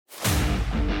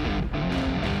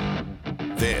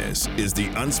This is the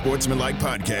Unsportsmanlike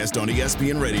Podcast on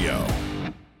ESPN Radio.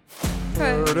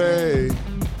 Purdy,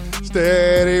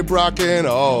 steady brocking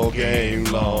all game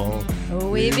long.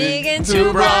 We begin to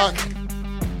rock.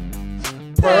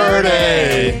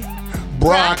 Purdy,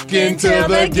 brocking till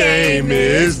the game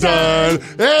is done.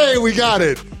 Hey, we got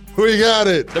it. We got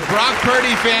it. The Brock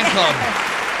Purdy fan club.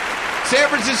 San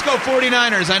Francisco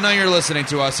 49ers, I know you're listening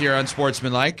to us here on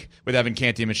Sportsmanlike with Evan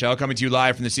Canty and Michelle, coming to you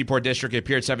live from the Seaport District at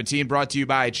Pier 17, brought to you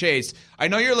by Chase. I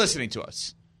know you're listening to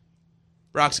us.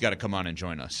 Brock's got to come on and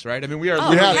join us, right? I mean, we are.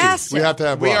 We have to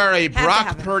have Brock. We are a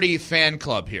Brock Purdy fan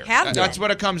club here. That's what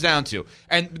it comes down to.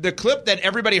 And the clip that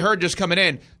everybody heard just coming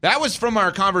in, that was from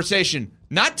our conversation.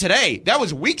 Not today. That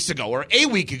was weeks ago or a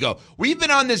week ago. We've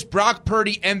been on this Brock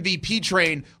Purdy MVP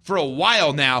train for a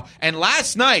while now. And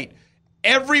last night,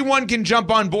 everyone can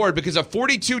jump on board because a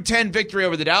 42-10 victory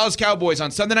over the Dallas Cowboys on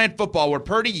Sunday Night Football, where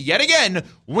Purdy yet again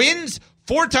wins,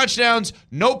 4 touchdowns,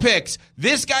 no picks.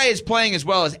 This guy is playing as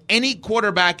well as any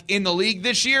quarterback in the league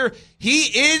this year.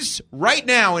 He is, right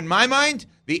now, in my mind,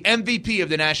 the MVP of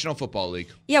the National Football League.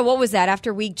 Yeah, what was that?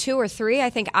 After week 2 or 3, I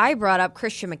think I brought up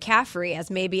Christian McCaffrey as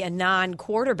maybe a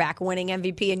non-quarterback winning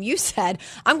MVP, and you said,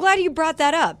 I'm glad you brought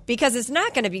that up because it's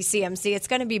not going to be CMC, it's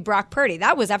going to be Brock Purdy.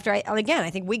 That was after, I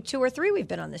think week 2 or 3 we've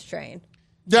been on this train.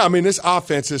 Yeah, I mean, this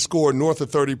offense has scored north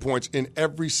of 30 points in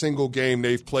every single game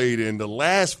they've played in. The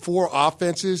last 4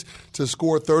 offenses to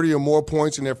score 30 or more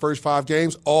points in their first 5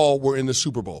 games, all were in the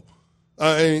Super Bowl.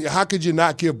 And how could you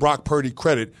not give Brock Purdy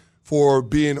credit for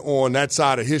being on that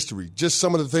side of history? Just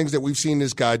some of the things that we've seen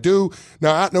this guy do.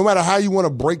 Now, no matter how you want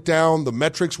to break down the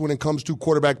metrics when it comes to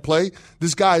quarterback play,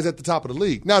 this guy is at the top of the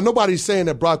league. Now, nobody's saying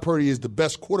that Brock Purdy is the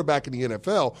best quarterback in the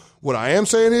NFL. What I am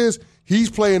saying is he's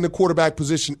playing the quarterback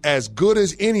position as good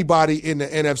as anybody in the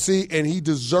NFC, and he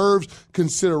deserves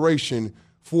consideration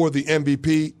for the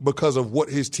MVP because of what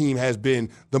his team has been,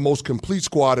 the most complete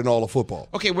squad in all of football.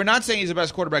 Okay, we're not saying he's the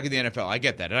best quarterback in the NFL. I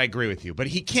get that, and I agree with you. But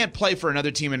he can't play for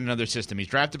another team in another system. He's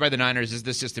drafted by the Niners. This is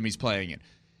the system he's playing in.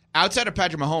 Outside of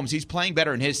Patrick Mahomes, he's playing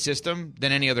better in his system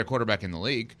than any other quarterback in the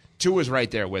league. Tua is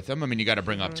right there with him. I mean, you got to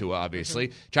bring up Tua,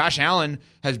 obviously. Josh Allen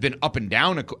has been up and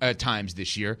down at times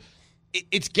this year.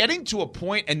 It's getting to a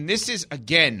point, and this is,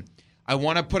 again, I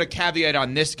want to put a caveat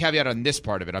on this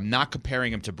part of it. I'm not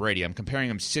comparing him to Brady. I'm comparing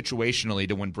him situationally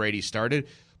to when Brady started.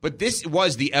 But this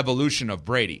was the evolution of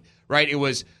Brady, right? It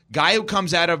was guy who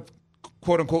comes out of,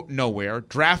 quote-unquote, nowhere,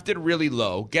 drafted really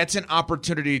low, gets an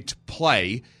opportunity to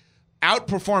play,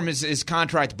 outperforms his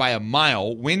contract by a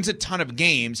mile, wins a ton of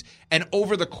games, and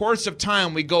over the course of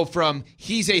time, we go from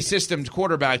he's a systems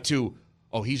quarterback to,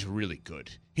 oh, he's really good.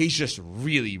 He's just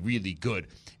really, really good.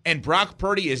 And Brock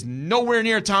Purdy is nowhere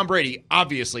near Tom Brady.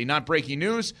 Obviously, not breaking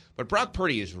news, but Brock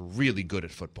Purdy is really good at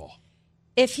football.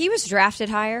 If he was drafted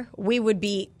higher, we would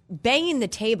be banging the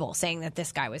table saying that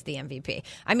this guy was the MVP.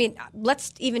 I mean,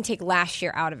 let's even take last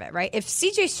year out of it, right? If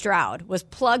C.J. Stroud was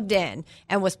plugged in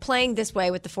and was playing this way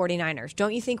with the 49ers,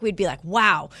 don't you think we'd be like,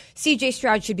 wow, C.J.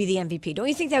 Stroud should be the MVP? Don't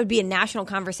you think that would be a national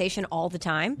conversation all the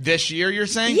time? This year, you're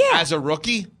saying? Yeah. As a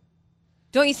rookie?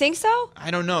 Don't you think so? I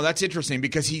don't know. That's interesting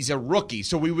because he's a rookie.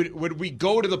 So would we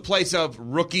go to the place of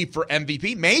rookie for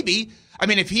MVP? Maybe. I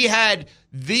mean, if he had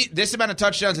this amount of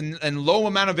touchdowns and low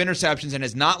amount of interceptions and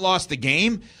has not lost the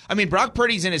game, I mean, Brock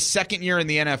Purdy's in his second year in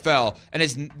the NFL,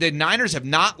 and the Niners have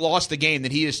not lost the game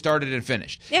that he has started and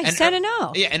finished. Yeah, he's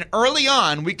 7-0. Yeah, and early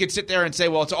on, we could sit there and say,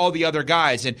 well, it's all the other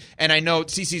guys. And I know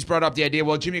CC's brought up the idea,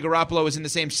 well, Jimmy Garoppolo is in the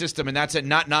same system, and that's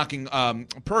not knocking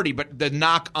Purdy, but the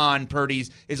knock on Purdy's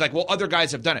is like, well, other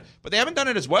guys have done it. But they haven't done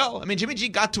it as well. I mean, Jimmy G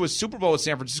got to a Super Bowl with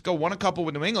San Francisco, won a couple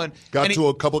with New England. Got to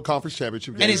a couple of conference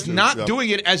championship games. And he's not doing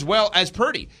it as well as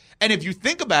Purdy. And if you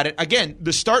think about it, again,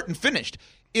 the start and finished.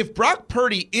 If Brock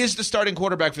Purdy is the starting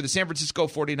quarterback for the San Francisco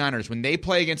 49ers when they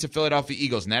play against the Philadelphia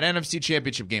Eagles in that NFC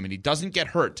Championship game and he doesn't get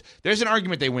hurt, there's an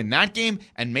argument they win that game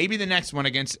and maybe the next one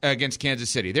against Kansas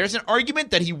City. There's an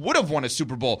argument that he would have won a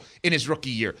Super Bowl in his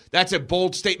rookie year. That's a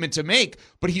bold statement to make,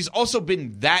 but he's also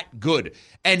been that good.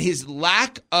 And his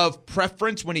lack of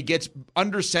preference when he gets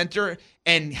under center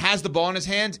and has the ball in his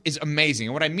hands is amazing.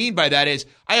 And what I mean by that is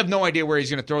I have no idea where he's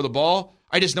going to throw the ball.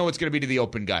 I just know it's going to be to the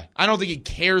open guy. I don't think he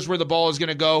cares where the ball is going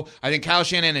to go. I think Kyle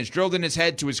Shanahan has drilled in his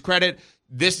head, to his credit,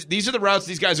 these are the routes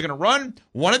these guys are going to run.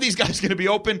 One of these guys is going to be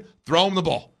open. Throw him the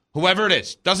ball. Whoever it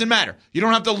is. Doesn't matter. You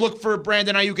don't have to look for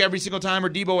Brandon Ayuk every single time or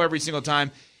Debo every single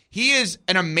time. He is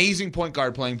an amazing point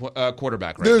guard playing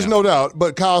quarterback right now. There's no doubt.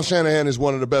 But Kyle Shanahan is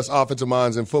one of the best offensive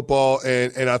minds in football,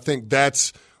 and I think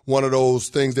that's one of those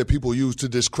things that people use to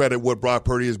discredit what Brock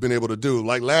Purdy has been able to do.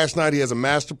 Like last night, he has a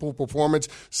masterful performance,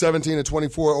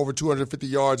 17-24, over 250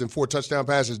 yards and 4 touchdown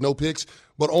passes, no picks,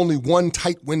 but only 1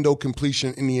 tight window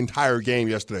completion in the entire game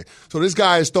yesterday. So this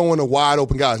guy is throwing to wide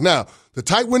open guys. Now, the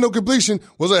tight window completion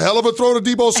was a hell of a throw to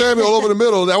Deebo Samuel over the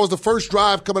middle. That was the first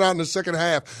drive coming out in the second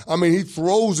half. I mean, he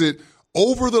throws it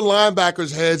over the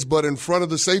linebackers' heads, but in front of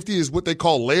the safety is what they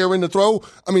call layering the throw.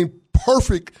 I mean,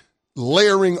 perfect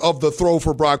layering of the throw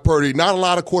for Brock Purdy. Not a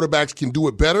lot of quarterbacks can do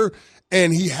it better,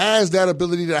 and he has that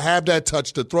ability to have that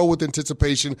touch, to throw with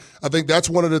anticipation. I think that's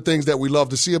one of the things that we love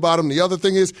to see about him. The other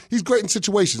thing is he's great in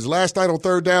situations. Last night on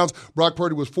third downs, Brock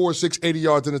Purdy was 4-6, 80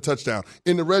 yards and a touchdown.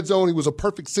 In the red zone, he was a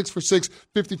perfect 6-for-6,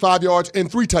 55 yards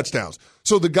and 3 touchdowns.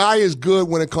 So the guy is good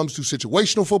when it comes to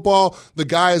situational football. The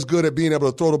guy is good at being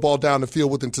able to throw the ball down the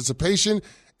field with anticipation.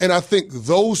 And I think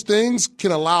those things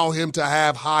can allow him to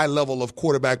have high level of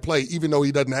quarterback play, even though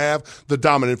he doesn't have the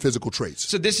dominant physical traits.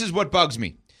 So this is what bugs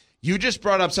me. You just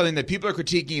brought up something that people are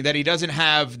critiquing, that he doesn't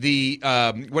have the,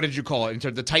 what did you call it, in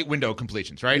terms of the tight window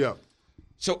completions, right? Yeah.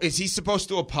 So is he supposed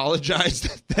to apologize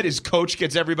that his coach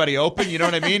gets everybody open? You know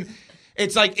what I mean?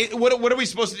 It's like, what are we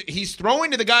supposed to do? He's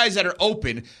throwing to the guys that are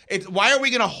open. Why are we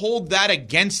going to hold that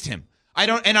against him?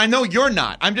 And I know you're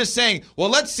not. I'm just saying, well,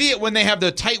 let's see it when they have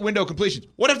the tight window completions.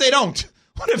 What if they don't?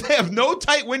 What if they have no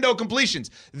tight window completions?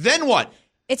 Then what?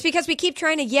 It's because we keep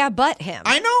trying to butt him.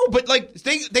 I know, but like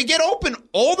they get open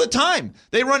all the time.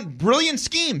 They run brilliant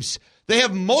schemes. They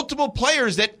have multiple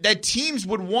players that teams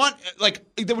would want,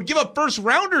 like they would give up first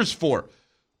rounders for.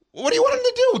 What do you want him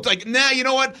to do? It's like, nah, you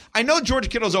know what? I know George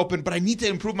Kittle's open, but I need to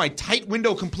improve my tight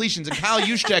window completions. And Kyle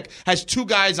Juszczyk has 2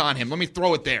 guys on him. Let me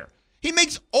throw it there. He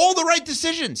makes all the right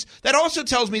decisions. That also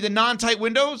tells me the non-tight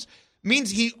windows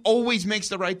means he always makes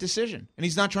the right decision. And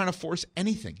he's not trying to force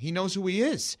anything. He knows who he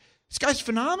is. This guy's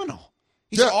phenomenal.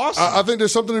 He's awesome. I think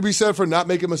there's something to be said for not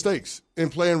making mistakes and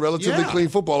playing relatively clean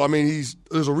football. I mean,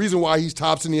 there's a reason why he's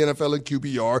tops in the NFL in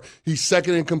QBR. He's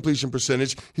second in completion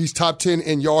percentage. He's top 10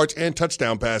 in yards and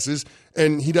touchdown passes,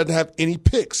 and he doesn't have any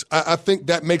picks. I think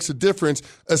that makes a difference,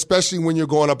 especially when you're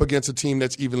going up against a team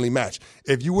that's evenly matched.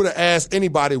 If you would have asked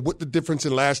anybody what the difference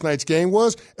in last night's game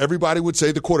was, everybody would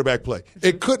say the quarterback play.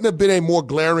 It couldn't have been a more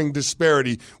glaring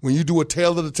disparity when you do a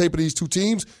tail of the tape of these two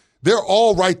teams. They're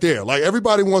all right there. Like,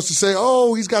 everybody wants to say,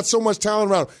 oh, he's got so much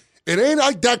talent around him. It ain't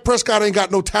like Dak Prescott ain't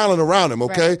got no talent around him,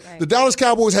 okay? Right. The Dallas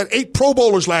Cowboys had 8 Pro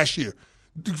Bowlers last year.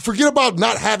 Forget about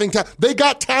not having talent. They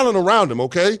got talent around him,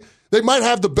 okay? They might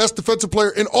have the best defensive player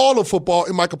in all of football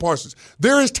in Micah Parsons.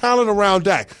 There is talent around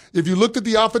Dak. If you looked at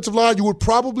the offensive line, you would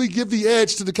probably give the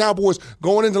edge to the Cowboys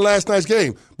going into last night's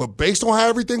game. But based on how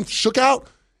everything shook out,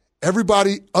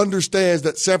 everybody understands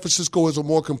that San Francisco is a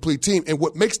more complete team. And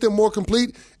what makes them more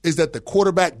complete is that the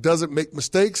quarterback doesn't make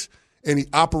mistakes and he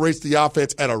operates the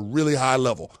offense at a really high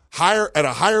level. At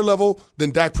a higher level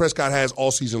than Dak Prescott has all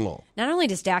season long. Not only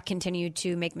does Dak continue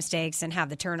to make mistakes and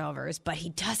have the turnovers, but he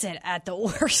does it at the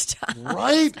worst time.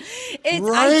 Right?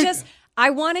 I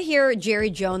want to hear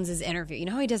Jerry Jones's interview. You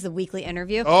know how he does the weekly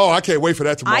interview? Oh, I can't wait for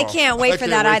that tomorrow. I can't wait for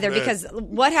that either because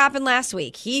what happened last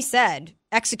week? He said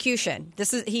execution.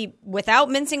 He without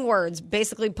mincing words,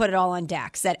 basically put it all on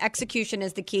Dak. Said execution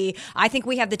is the key. I think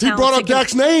we have the talent. He brought up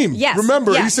Dak's name. Yes.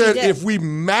 Remember, he said if we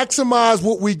maximize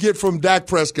what we get from Dak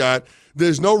Prescott,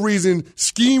 there's no reason,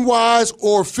 scheme-wise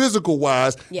or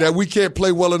physical-wise, that we can't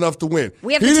play well enough to win.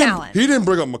 We have the talent. He didn't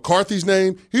bring up McCarthy's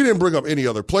name. He didn't bring up any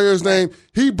other player's name.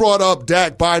 He brought up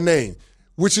Dak by name,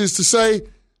 which is to say,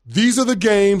 these are the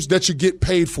games that you get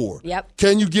paid for. Yep.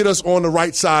 Can you get us on the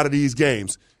right side of these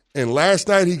games? And last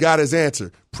night he got his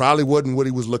answer. Probably wasn't what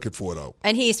he was looking for, though.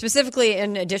 And he specifically,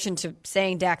 in addition to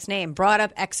saying Dak's name, brought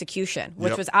up execution,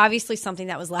 which was obviously something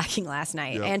that was lacking last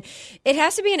night. Yep. And it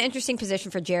has to be an interesting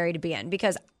position for Jerry to be in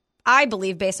because I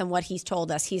believe, based on what he's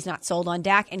told us, he's not sold on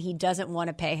Dak and he doesn't want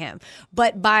to pay him.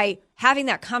 But by having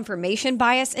that confirmation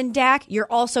bias in Dak, you're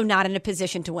also not in a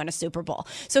position to win a Super Bowl.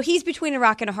 So he's between a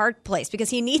rock and a hard place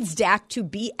because he needs Dak to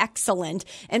be excellent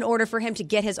in order for him to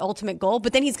get his ultimate goal.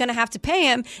 But then he's going to have to pay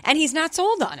him, and he's not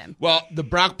sold on him. Well, the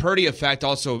Brock Purdy effect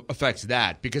also affects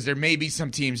that because there may be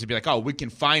some teams that be like, oh, we can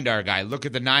find our guy. Look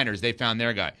at the Niners. They found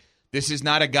their guy. This is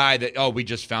not a guy that, oh, we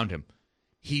just found him.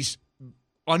 He's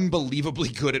unbelievably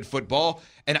good at football,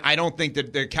 and I don't think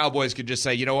that the Cowboys could just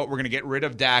say, you know what, we're going to get rid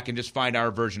of Dak and just find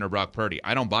our version of Brock Purdy.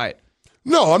 I don't buy it.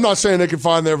 No, I'm not saying they can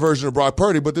find their version of Brock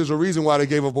Purdy, but there's a reason why they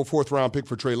gave up a 4th-round pick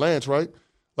for Trey Lance, right?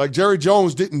 Like, Jerry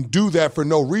Jones didn't do that for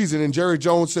no reason, and Jerry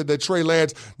Jones said that Trey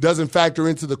Lance doesn't factor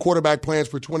into the quarterback plans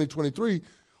for 2023.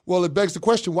 Well, it begs the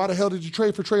question, why the hell did you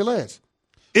trade for Trey Lance?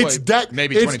 It's Dak.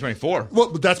 Maybe 2024. Well,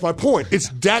 but that's my point. It's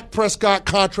Dak Prescott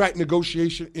contract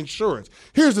negotiation insurance.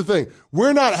 Here's the thing.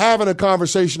 We're not having a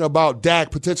conversation about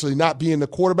Dak potentially not being the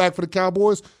quarterback for the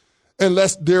Cowboys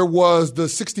unless there was the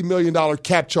 $60 million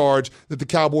cap charge that the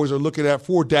Cowboys are looking at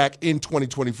for Dak in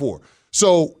 2024.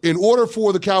 So in order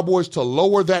for the Cowboys to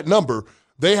lower that number,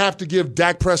 they have to give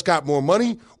Dak Prescott more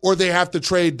money or they have to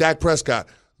trade Dak Prescott.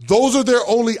 Those are their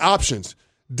only options.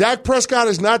 Dak Prescott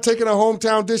is not taking a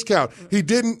hometown discount. He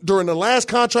didn't during the last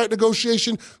contract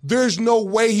negotiation. There's no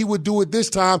way he would do it this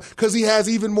time because he has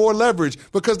even more leverage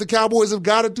because the Cowboys have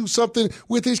got to do something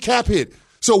with his cap hit.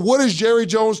 So what is Jerry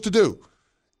Jones to do?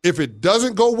 If it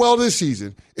doesn't go well this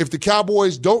season, if the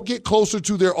Cowboys don't get closer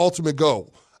to their ultimate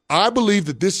goal, I believe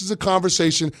that this is a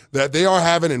conversation that they are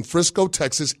having in Frisco,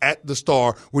 Texas at the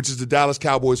Star, which is the Dallas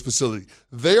Cowboys facility.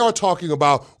 They are talking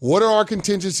about what are our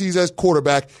contingencies as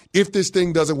quarterback if this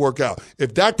thing doesn't work out.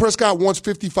 If Dak Prescott wants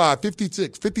 $55,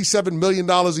 $56, $57 million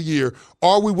a year,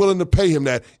 are we willing to pay him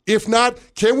that? If not,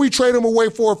 can we trade him away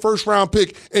for a first-round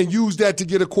pick and use that to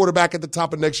get a quarterback at the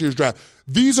top of next year's draft?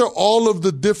 These are all of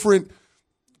the different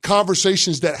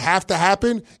conversations that have to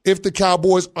happen if the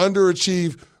Cowboys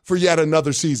underachieve for yet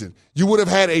another season. You would have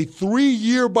had a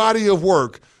 3-year body of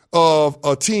work of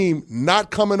a team not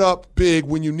coming up big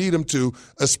when you need them to,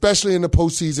 especially in the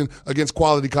postseason against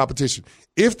quality competition.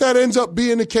 If that ends up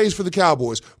being the case for the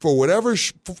Cowboys, for whatever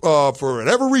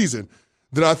reason,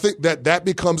 then I think that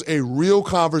becomes a real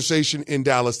conversation in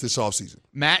Dallas this offseason.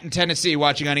 Matt in Tennessee,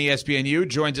 watching on ESPNU,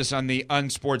 joins us on the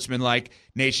Unsportsmanlike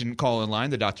Nation call-in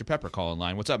line, the Dr. Pepper call-in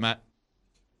line. What's up, Matt?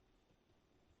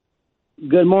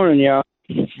 Good morning, y'all.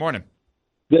 Morning.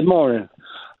 Good morning.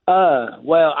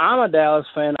 Well, I'm a Dallas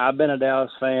fan. I've been a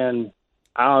Dallas fan,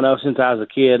 I don't know, since I was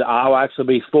a kid. I'll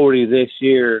actually be 40 this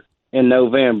year in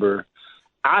November.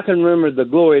 I can remember the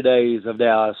glory days of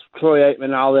Dallas, Troy Aikman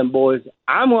and all them boys.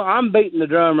 I'm beating the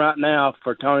drum right now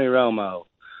for Tony Romo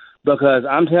because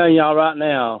I'm telling y'all right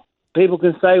now, people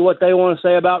can say what they want to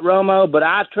say about Romo, but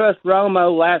I trust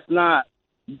Romo last night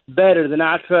better than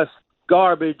I trust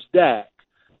garbage Dak.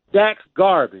 Dak's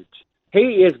garbage.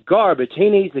 He is garbage. He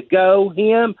needs to go,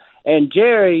 him, and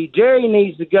Jerry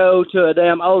needs to go to a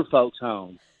damn old folks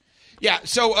home. Yeah,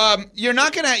 so you're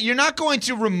not going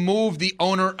to remove the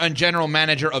owner and general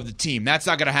manager of the team. That's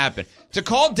not going to happen. To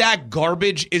call Dak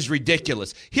garbage is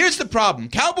ridiculous. Here's the problem.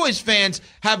 Cowboys fans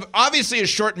have obviously a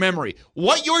short memory.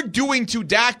 What you're doing to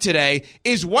Dak today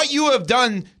is what you have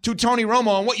done to Tony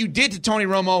Romo and what you did to Tony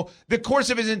Romo the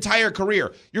course of his entire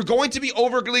career. You're going to be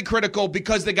overly critical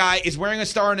because the guy is wearing a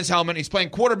star on his helmet and he's playing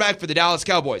quarterback for the Dallas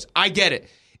Cowboys. I get it.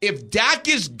 If Dak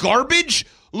is garbage,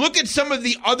 look at some of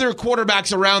the other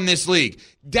quarterbacks around this league.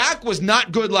 Dak was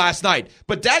not good last night,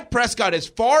 but Dak Prescott has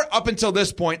far up until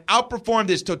this point outperformed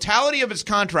his totality of his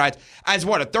contract as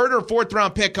what, a third or fourth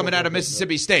round pick coming out of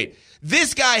Mississippi State.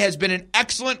 This guy has been an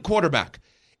excellent quarterback.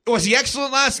 Was he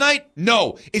excellent last night?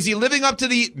 No. Is he living up to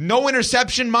the no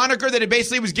interception moniker that he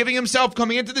basically was giving himself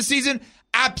coming into the season?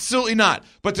 Absolutely not.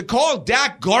 But to call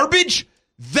Dak garbage?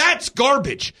 That's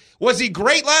garbage. Was he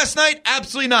great last night?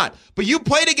 Absolutely not. But you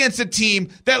played against a team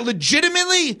that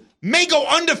legitimately may go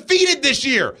undefeated this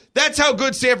year. That's how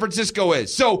good San Francisco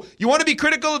is. So you want to be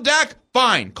critical of Dak?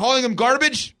 Fine. Calling him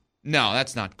garbage? No,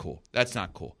 that's not cool. That's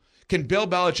not cool. Can Bill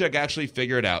Belichick actually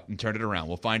figure it out and turn it around?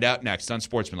 We'll find out next on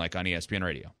Sportsmanlike on ESPN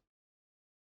Radio.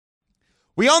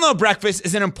 We all know breakfast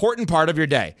is an important part of your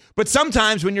day, but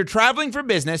sometimes when you're traveling for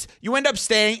business, you end up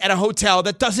staying at a hotel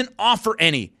that doesn't offer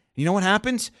any. You know what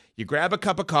happens? You grab a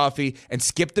cup of coffee and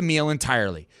skip the meal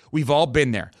entirely. We've all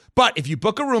been there. But if you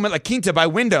book a room at La Quinta by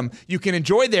Wyndham, you can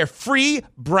enjoy their free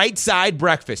Bright Side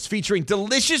breakfast featuring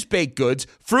delicious baked goods,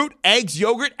 fruit, eggs,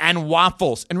 yogurt, and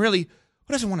waffles. And really,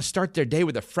 who doesn't want to start their day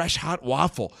with a fresh, hot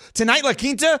waffle? Tonight, La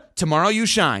Quinta, tomorrow you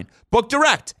shine. Book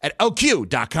direct at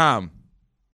lq.com.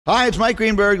 Hi, it's Mike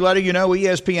Greenberg letting you know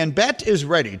ESPN Bet is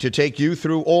ready to take you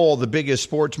through all the biggest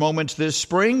sports moments this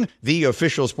spring. The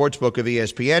official sportsbook of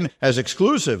ESPN has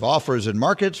exclusive offers and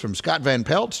markets from Scott Van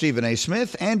Pelt, Stephen A.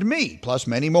 Smith, and me, plus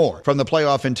many more. From the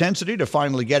playoff intensity to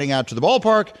finally getting out to the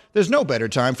ballpark, there's no better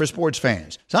time for sports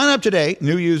fans. Sign up today.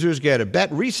 New users get a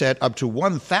bet reset up to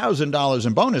 $1,000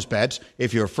 in bonus bets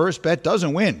if your first bet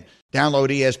doesn't win. Download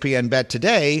ESPN Bet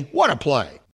today. What a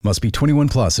play. Must be 21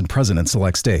 plus and present in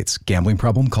select states. Gambling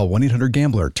problem? Call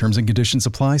 1-800-GAMBLER. Terms and conditions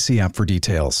apply. See app for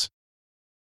details.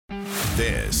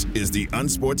 This is the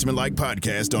Unsportsmanlike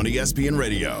Podcast on ESPN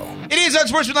Radio. It is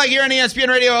Unsportsmanlike here on ESPN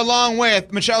Radio, along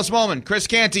with Michelle Smallman, Chris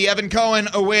Canty, Evan Cohen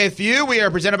with you. We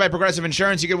are presented by Progressive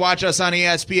Insurance. You can watch us on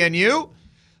ESPNU.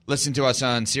 Listen to us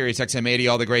on Sirius XM 80,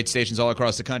 all the great stations all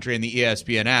across the country, and the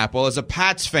ESPN app. Well, as a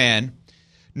Pats fan,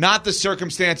 not the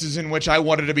circumstances in which I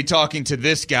wanted to be talking to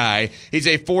this guy. He's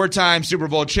a 4-time Super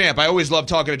Bowl champ. I always love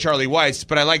talking to Charlie Weis,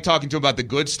 but I like talking to him about the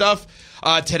good stuff.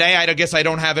 Today, I guess I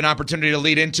don't have an opportunity to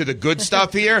lead into the good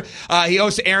stuff here. He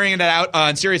hosts Airing It Out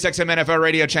on SiriusXM NFL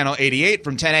Radio Channel 88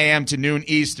 from 10 a.m. to noon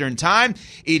Eastern Time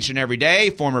each and every day.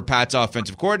 Former Pats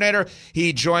offensive coordinator.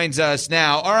 He joins us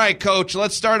now. All right, Coach,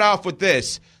 let's start off with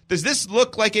this. Does this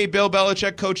look like a Bill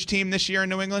Belichick coach team this year in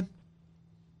New England?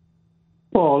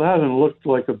 Well, it hasn't looked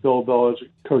like a Bill Belichick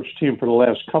coach team for the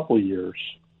last couple of years.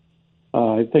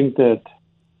 I think that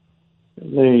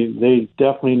they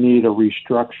definitely need a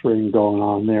restructuring going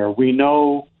on there. We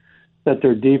know that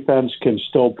their defense can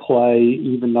still play,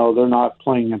 even though they're not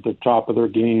playing at the top of their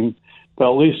game.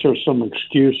 But at least there's some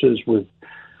excuses with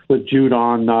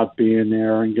Judon not being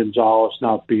there and Gonzalez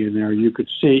not being there. You could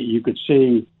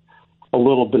see a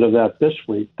little bit of that this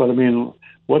week. But I mean,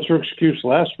 what's their excuse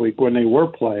last week when they were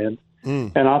playing?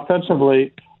 And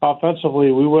offensively,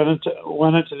 we went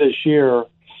into this year.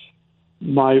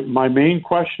 My main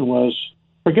question was,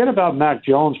 forget about Mac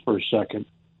Jones for a second.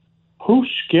 Who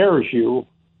scares you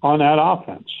on that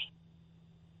offense?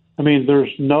 I mean,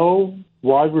 there's no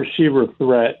wide receiver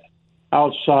threat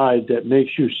outside that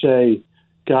makes you say,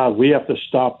 God, we have to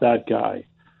stop that guy.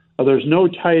 There's no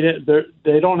tight end.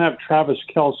 They don't have Travis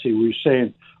Kelce. We're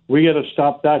saying, we got to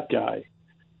stop that guy.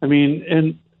 I mean,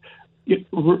 and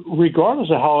regardless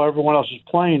of how everyone else is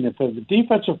playing, if a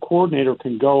defensive coordinator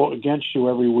can go against you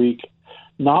every week,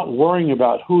 not worrying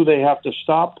about who they have to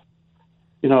stop,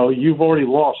 you've already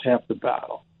lost half the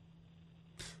battle.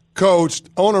 Coach,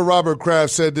 owner Robert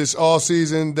Kraft said this all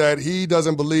season that he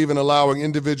doesn't believe in allowing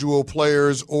individual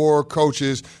players or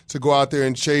coaches to go out there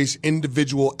and chase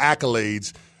individual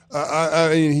accolades. I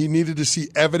mean, he needed to see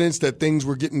evidence that things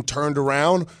were getting turned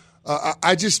around.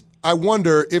 I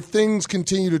wonder if things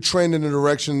continue to trend in the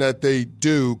direction that they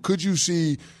do, could you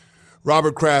see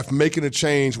Robert Kraft making a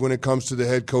change when it comes to the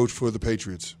head coach for the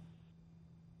Patriots?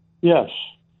 Yes.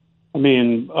 I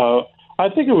mean, I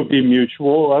think it would be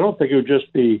mutual. I don't think it would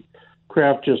just be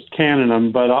Kraft just canning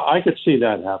them, but I could see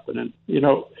that happening.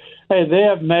 Hey, they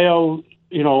have Mayo,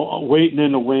 waiting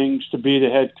in the wings to be the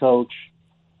head coach.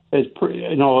 It's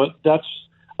pretty, that's,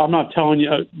 I'm not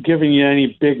giving you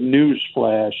any big news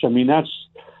flash. I mean, that's,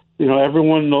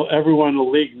 everyone in the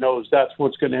league knows that's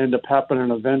what's going to end up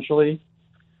happening eventually.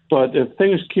 But if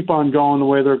things keep on going the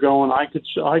way they're going, I could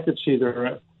see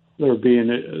there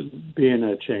being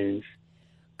a change.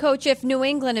 Coach, if New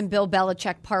England and Bill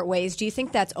Belichick part ways, do you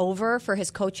think that's over for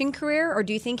his coaching career, or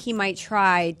do you think he might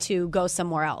try to go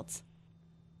somewhere else?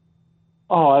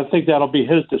 Oh, I think that'll be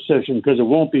his decision because it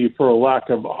won't be for a lack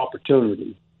of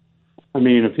opportunity. I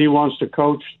mean, if he wants to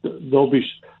coach,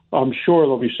 I'm sure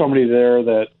there'll be somebody there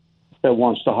that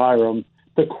wants to hire him.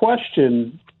 The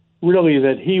question really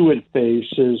that he would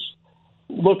face is,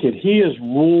 he has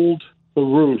ruled the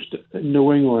roost in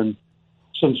New England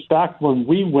since back when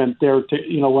we went there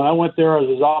when I went there as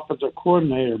his offensive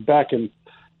coordinator back in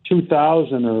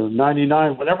 2000 or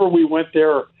 99, whenever we went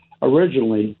there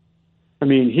originally, I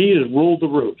mean, he has ruled the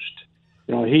roost.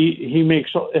 He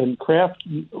makes, and Kraft,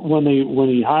 when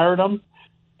he hired him,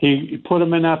 he put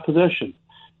him in that position.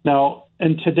 Now,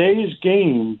 in today's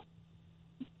game,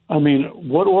 I mean,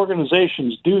 what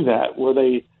organizations do that where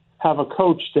they have a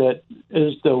coach that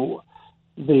is the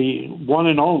one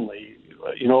and only?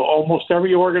 Almost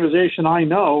every organization I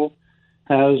know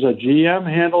has a GM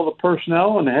handle the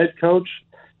personnel and a head coach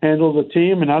handle the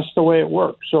team, and that's the way it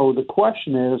works. So the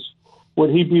question is, would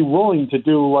he be willing to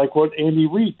do like what Andy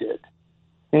Reid did?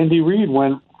 Andy Reid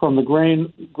went from the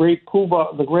grand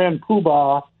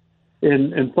poobah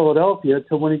in Philadelphia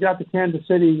to when he got to Kansas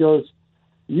City, he goes,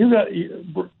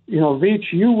 Veach,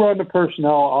 you run the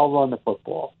personnel, I'll run the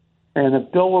football. And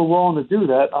if Bill were willing to do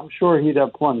that, I'm sure he'd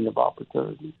have plenty of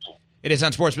opportunities. It is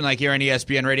Unsportsmanlike here on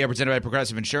ESPN Radio, presented by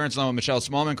Progressive Insurance. Along with Michelle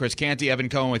Smallman, Chris Canty, Evan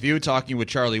Cohen with you, talking with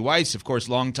Charlie Weis, of course,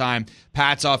 longtime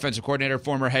Pats offensive coordinator,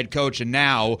 former head coach, and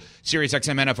now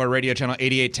SiriusXM NFL Radio Channel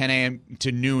 88, 10 a.m.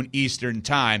 to noon Eastern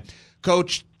Time.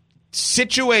 Coach,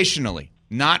 situationally,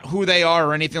 not who they are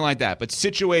or anything like that, but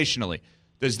situationally,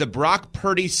 does the Brock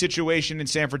Purdy situation in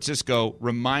San Francisco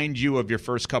remind you of your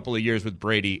first couple of years with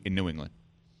Brady in New England?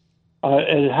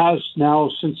 It has now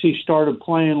since he started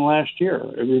playing last year.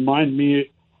 It reminded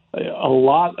me a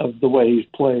lot of the way he's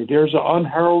played. There's an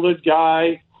unheralded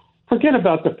guy. Forget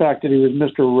about the fact that he was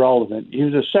Mr. Irrelevant. He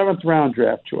was a 7th-round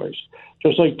draft choice,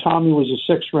 just like Tommy was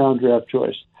a 6th-round draft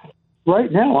choice.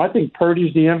 Right now, I think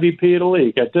Purdy's the MVP of the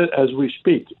league as we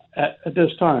speak at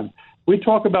this time. We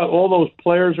talk about all those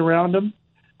players around him.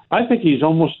 I think he's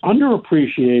almost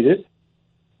underappreciated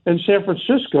in San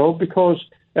Francisco because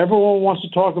everyone wants to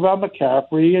talk about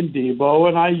McCaffrey and Debo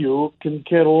and Ayuk and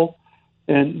Kittle,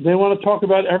 and they want to talk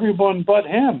about everyone but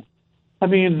him. I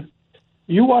mean,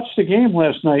 you watched the game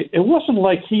last night. It wasn't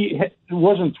like he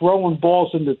wasn't throwing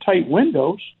balls into tight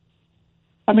windows.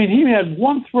 I mean, he had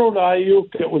one throw to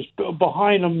Ayuk that was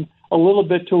behind him a little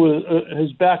bit to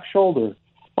his back shoulder.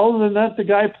 Other than that, the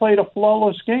guy played a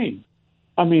flawless game.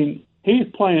 I mean, he's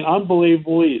playing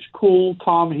unbelievably. He's cool,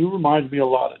 calm. He reminds me a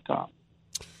lot of Tom.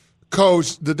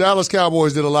 Coach, the Dallas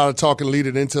Cowboys did a lot of talking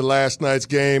leading into last night's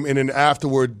game, and then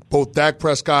afterward, both Dak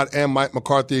Prescott and Mike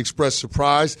McCarthy expressed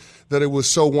surprise that it was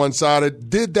so one-sided.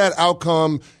 Did that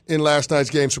outcome in last night's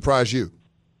game surprise you?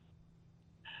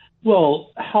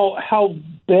 Well, how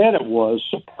bad it was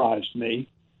surprised me.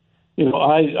 You know,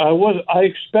 I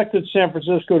expected San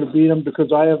Francisco to beat them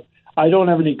because I don't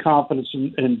have any confidence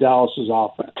in Dallas's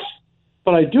offense.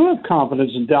 But I do have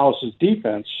confidence in Dallas's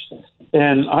defense,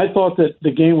 and I thought that the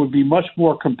game would be much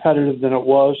more competitive than it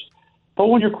was. But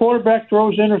when your quarterback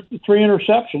throws in 3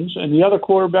 interceptions and the other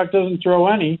quarterback doesn't throw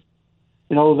any,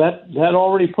 you know, that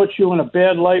already puts you in a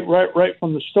bad light right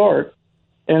from the start.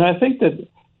 And I think that,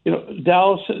 you know,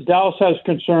 Dallas has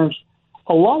concerns.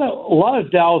 A lot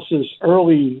of Dallas's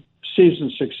early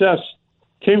season success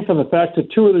came from the fact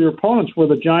that 2 of their opponents were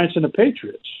the Giants and the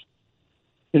Patriots.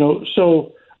 You know,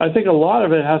 so I think a lot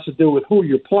of it has to do with who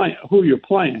you're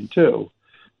playing too.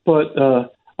 But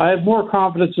I have more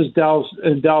confidence in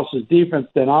Dallas's defense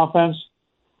than offense.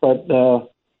 But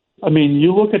I mean,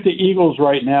 you look at the Eagles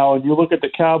right now, and you look at the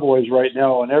Cowboys right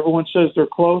now, and everyone says they're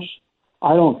close.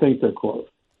 I don't think they're close.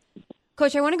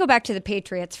 Coach, I want to go back to the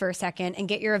Patriots for a second and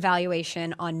get your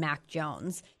evaluation on Mac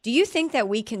Jones. Do you think that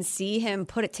we can see him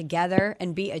put it together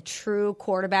and be a true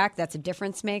quarterback that's a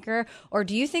difference maker? Or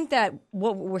do you think that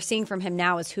what we're seeing from him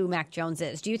now is who Mac Jones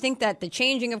is? Do you think that the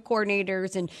changing of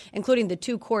coordinators, and including the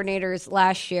 2 coordinators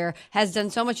last year, has done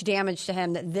so much damage to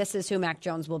him that this is who Mac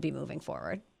Jones will be moving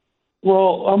forward?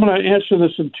 Well, I'm going to answer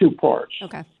this in 2 parts.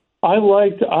 Okay. I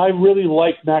really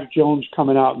liked Mac Jones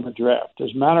coming out in the draft.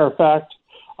 As a matter of fact,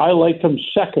 I liked him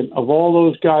second of all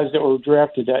those guys that were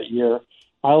drafted that year.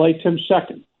 I liked him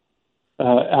second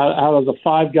out of the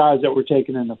 5 guys that were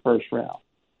taken in the first round.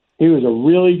 He was a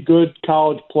really good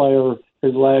college player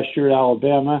his last year at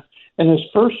Alabama, and his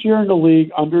first year in the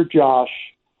league under Josh,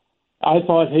 I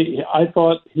thought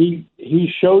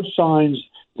he showed signs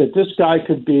that this guy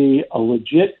could be a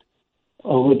legit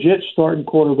starting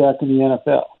quarterback in the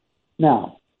NFL.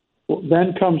 Now,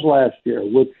 then comes last year,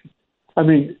 which, I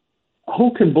mean,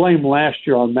 who can blame last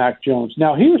year on Mac Jones?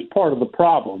 Now, he was part of the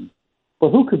problem,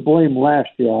 but who could blame last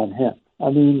year on him?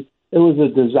 I mean, it was a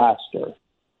disaster.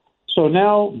 So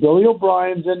now Billy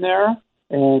O'Brien's in there,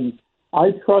 and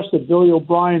I trust that Billy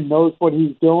O'Brien knows what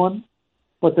he's doing.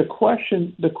 But the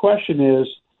question is,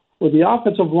 with the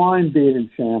offensive line being in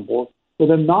shambles, with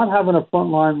them not having a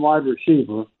frontline wide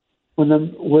receiver,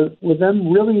 with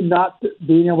them really not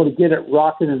being able to get it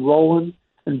rocking and rolling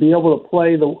and be able to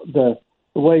play the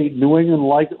way New England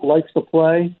likes to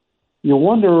play, you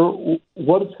wonder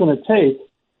what it's going to take.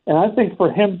 And I think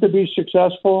for him to be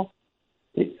successful,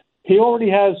 he already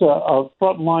has a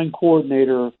frontline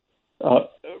coordinator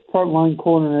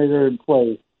in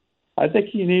place. I think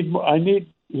he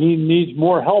needs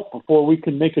more help before we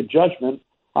can make a judgment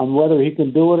on whether he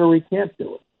can do it or he can't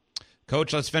do it.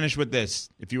 Coach, let's finish with this.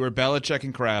 If you were Belichick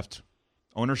and Kraft,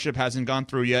 ownership hasn't gone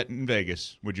through yet in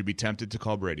Vegas, would you be tempted to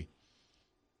call Brady?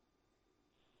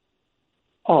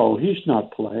 Oh, he's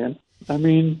not playing. I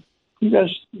mean, you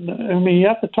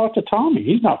have to talk to Tommy.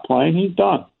 He's not playing. He's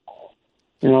done.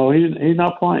 You know, he's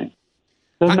not playing.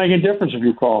 Doesn't make any difference if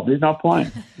you call him. He's not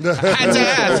playing. Had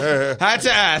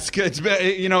to ask. It's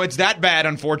that bad,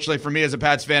 unfortunately, for me as a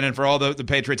Pats fan and for all the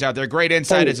Patriots out there. Great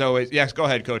insight as always. Yes, go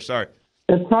ahead, Coach. Sorry.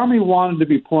 If Tommy wanted to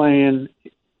be playing,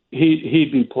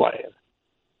 he'd be playing.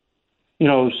 You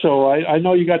know, so I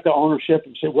know you got the ownership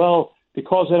and say, well,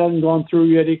 because it hasn't gone through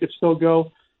yet, he could still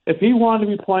go. If he wanted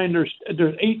to be playing,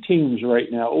 there's 8 teams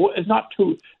right now. It's not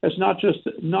 2. It's not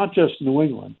just New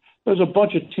England. There's a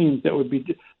bunch of teams that would be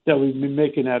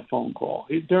making that phone call.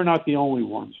 They're not the only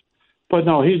ones. But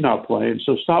no, he's not playing.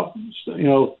 So stop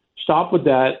with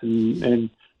that and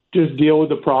just deal with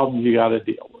the problems you got to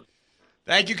deal with.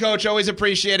 Thank you, Coach. Always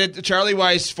appreciate it. Charlie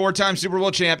Weis, 4-time Super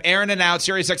Bowl champ, Aaron and Out,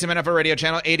 Sirius XM NFL Radio,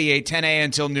 Channel 88, 10 a.m.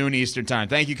 until noon Eastern Time.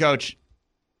 Thank you, Coach.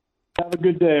 Have a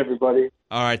good day, everybody.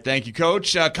 All right, thank you,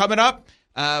 Coach. Coming up,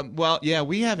 Well, yeah,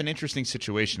 we have an interesting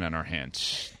situation on our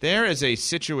hands. There is a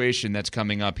situation that's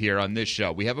coming up here on this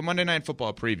show. We have a Monday Night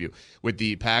Football preview with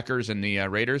the Packers and the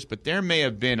Raiders, but there may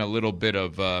have been a little bit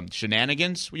of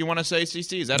shenanigans, you want to say,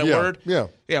 CC? Is that a word? Yeah.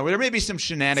 Yeah, well, there may be some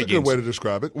shenanigans. That's a good way to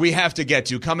describe it. We have to get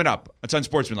to coming up. It's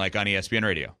Unsportsmanlike on ESPN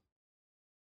Radio.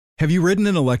 Have you ridden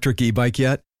an electric e-bike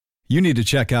yet? You need to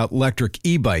check out Electric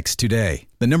E-Bikes today,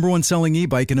 the #1 selling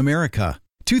e-bike in America.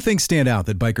 Two things stand out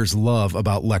that bikers love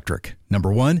about Electric.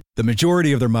 Number one, the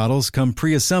majority of their models come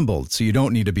pre-assembled, so you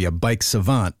don't need to be a bike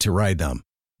savant to ride them.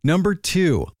 Number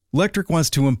two, Electric wants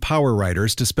to empower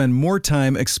riders to spend more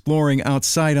time exploring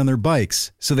outside on their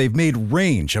bikes, so they've made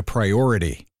range a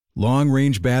priority.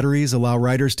 Long-range batteries allow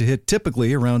riders to hit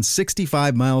typically around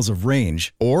 65 miles of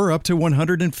range, or up to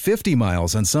 150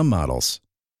 miles on some models.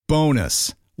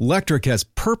 Bonus, Electric has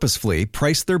purposefully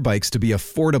priced their bikes to be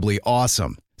affordably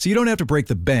awesome, so you don't have to break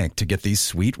the bank to get these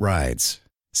sweet rides.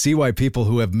 See why people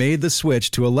who have made the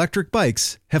switch to electric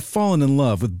bikes have fallen in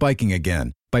love with biking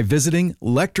again by visiting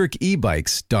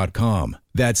electricebikes.com.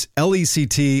 That's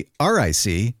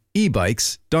LECTRIC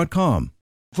ebikes.com.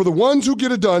 For the ones who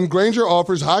get it done, Grainger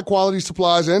offers high-quality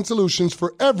supplies and solutions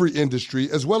for every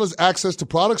industry, as well as access to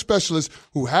product specialists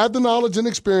who have the knowledge and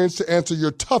experience to answer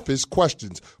your toughest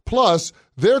questions. Plus,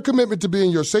 their commitment to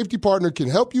being your safety partner can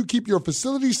help you keep your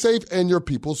facility safe and your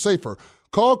people safer.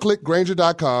 Call, click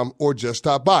Grainger.com, or just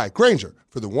stop by. Grainger,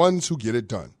 for the ones who get it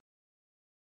done.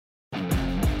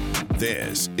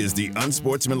 This is the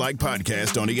Unsportsmanlike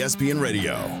Podcast on ESPN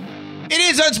Radio. It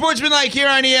is Unsportsmanlike here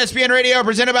on ESPN Radio,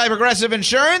 presented by Progressive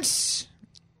Insurance.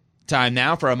 Time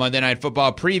now for a Monday Night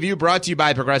Football preview brought to you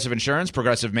by Progressive Insurance.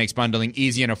 Progressive makes bundling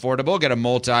easy and affordable. Get a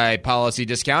multi-policy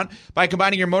discount by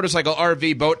combining your motorcycle,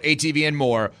 RV, boat, ATV, and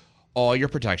more. All your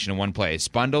protection in one place.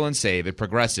 Bundle and save at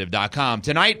Progressive.com.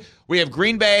 Tonight, we have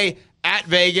Green Bay at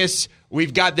Vegas.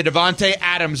 We've got the Devontae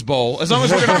Adams Bowl. As long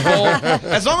as we're going to bowl,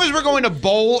 as long as we're going to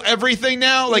bowl everything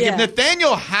now, like if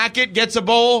Nathaniel Hackett gets a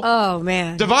bowl, oh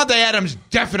man, Devontae Adams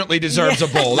definitely deserves a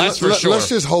bowl. That's for sure. Let's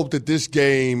just hope that this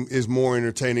game is more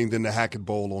entertaining than the Hackett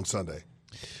Bowl on Sunday.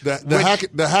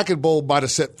 The Hackett Bowl might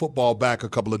have set football back a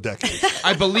couple of decades.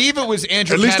 I believe it was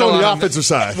Andrew. At least Catalan on the offensive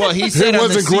side. Well, he said it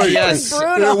wasn't great.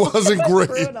 It wasn't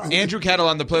great. Andrew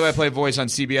Catalan, the play-by-play voice on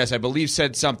CBS, I believe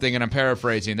said something, and I'm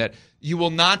paraphrasing, that you will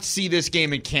not see this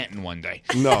game in Canton one day.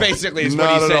 No, basically is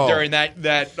what he said during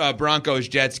that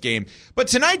Broncos-Jets game. But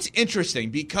tonight's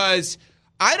interesting because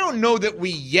I don't know that we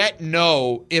yet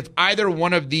know if either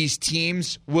one of these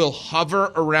teams will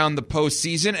hover around the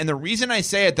postseason. And the reason I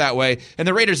say it that way, and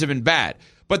the Raiders have been bad,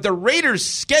 but the Raiders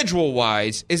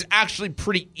schedule-wise is actually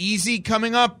pretty easy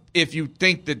coming up if you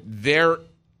think that they're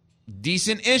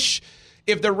decent-ish.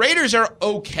 If the Raiders are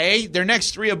okay, their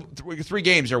next three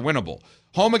games are winnable.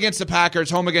 Home against the Packers,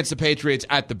 home against the Patriots,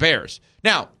 at the Bears.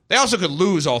 Now, they also could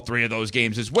lose all three of those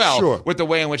games as well with the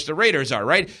way in which the Raiders are,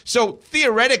 right? So,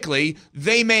 theoretically,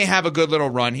 they may have a good little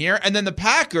run here. And then the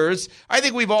Packers, I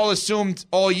think we've all assumed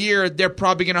all year they're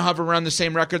probably going to hover around the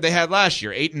same record they had last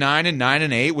year, 8-9 and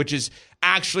 9-8, which is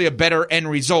actually a better end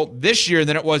result this year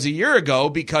than it was a year ago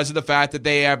because of the fact that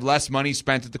they have less money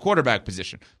spent at the quarterback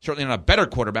position. Certainly not a better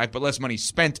quarterback, but less money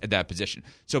spent at that position.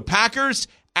 So Packers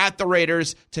at the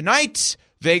Raiders tonight.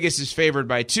 Vegas is favored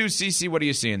by 2. CeCe, what are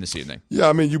you seeing this evening? Yeah,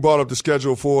 I mean, you brought up the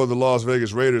schedule for the Las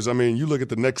Vegas Raiders. I mean, you look at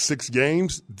the next 6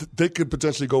 games, they could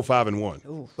potentially go 5-1.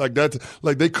 Ooh. Like that,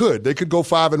 like they could go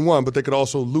 5-1, but they could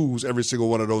also lose every single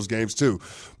one of those games too.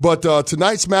 But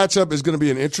tonight's matchup is going to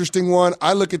be an interesting one.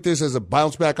 I look at this as a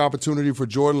bounce back opportunity for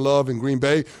Jordan Love and Green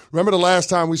Bay. Remember the last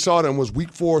time we saw them was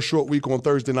week 4, short week on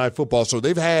Thursday Night Football. So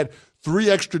they've had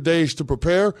 3 extra days to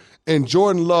prepare, and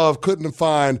Jordan Love couldn't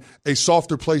find a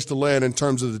softer place to land in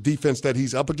terms of the defense that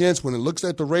he's up against. When it looks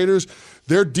at the Raiders,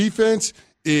 their defense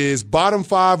is bottom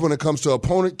 5 when it comes to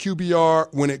opponent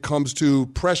QBR, when it comes to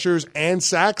pressures and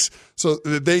sacks. So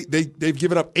they've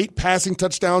given up 8 passing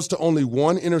touchdowns to only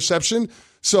 1 interception.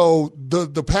 So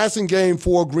the passing game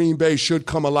for Green Bay should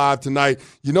come alive tonight.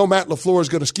 You know Matt LaFleur is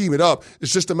going to scheme it up.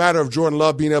 It's just a matter of Jordan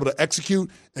Love being able to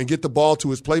execute and get the ball to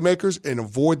his playmakers and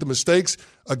avoid the mistakes.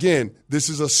 Again, this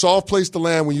is a soft place to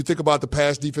land when you think about the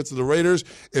pass defense of the Raiders.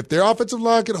 If their offensive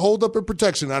line can hold up in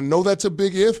protection, I know that's a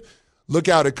big if. Look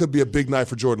out, it could be a big night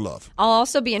for Jordan Love. I'll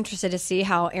also be interested to see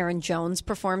how Aaron Jones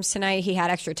performs tonight. He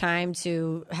had extra time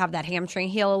to have that hamstring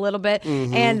heal a little bit.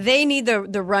 Mm-hmm. And they need the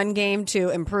run game to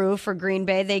improve for Green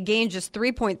Bay. They gained just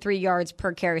 3.3 yards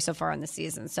per carry so far in the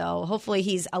season. So hopefully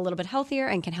he's a little bit healthier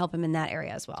and can help him in that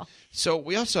area as well. So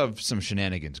we also have some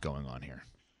shenanigans going on here.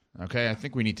 Okay, I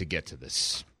think we need to get to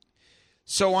this.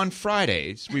 So on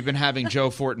Fridays, we've been having Joe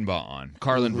Fortenbaugh on,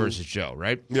 Carlin versus Joe,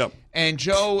 right? Yep. And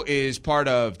Joe is part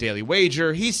of Daily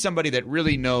Wager. He's somebody that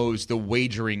really knows the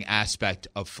wagering aspect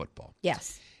of football.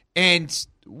 Yes. And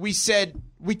we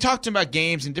talked to him about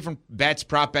games and different bets,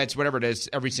 prop bets, whatever it is,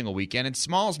 every single weekend. And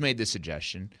Smalls made the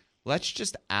suggestion, let's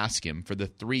just ask him for the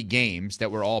 3 games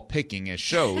that we're all picking as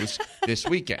shows this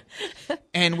weekend.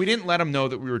 And we didn't let him know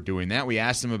that we were doing that. We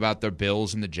asked him about the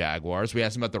Bills and the Jaguars. We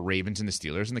asked him about the Ravens and the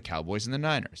Steelers and the Cowboys and the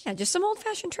Niners. Yeah, just some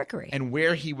old-fashioned trickery. And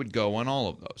where he would go on all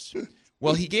of those.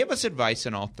 Well, he gave us advice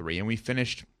on all 3, and we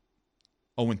finished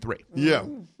 0-3. Yeah.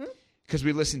 Because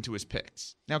we listened to his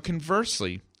picks. Now,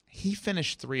 conversely, he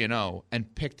finished 3-0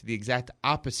 and picked the exact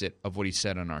opposite of what he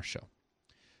said on our show.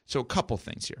 So a couple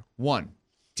things here. One,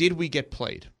 did we get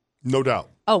played? No doubt.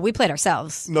 Oh, we played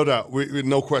ourselves. No doubt.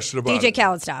 No question about it. DJ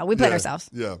Khaled style. We played ourselves.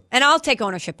 Yeah. And I'll take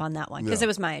ownership on that one because it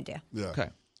was my idea. Yeah. Okay.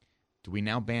 Do we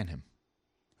now ban him?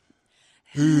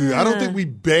 I don't think we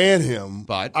ban him,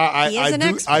 But he is an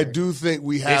expert. I do think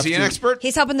we have to. Is he an expert?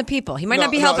 He's helping the people. He might not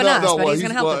be helping us, but he's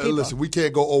going to help the people. Listen, we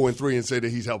can't go 0-3 and say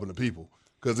that he's helping the people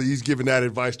because he's giving that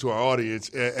advice to our audience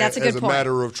That's a good as a point.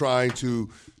 matter of trying to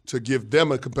give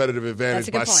them a competitive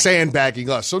advantage by point. sandbagging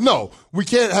us. So, no, we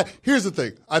can't. Here's the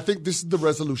thing. I think this is the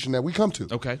resolution that we come to.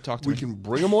 Okay, talk to me. We can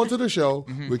bring him onto the show.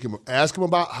 We can ask him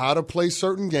about how to play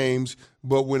certain games.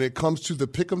 But when it comes to the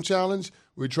Pick'em Challenge,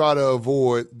 we try to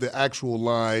avoid the actual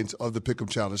lines of the Pick'em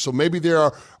Challenge. So maybe there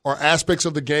are aspects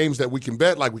of the games that we can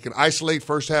bet, like we can isolate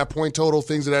first half point total,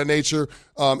 things of that nature,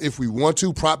 if we want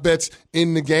to, prop bets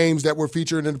in the games that we're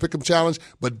featuring in the Pick'em Challenge.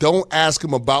 But don't ask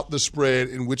him about the spread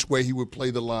and which way he would play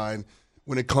the line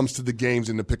when it comes to the games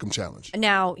in the Pick'em Challenge.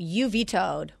 Now, you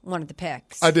vetoed one of the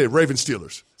picks. I did, Ravens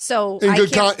Steelers. So in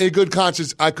good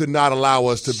conscience, I could not allow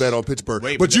us to bet on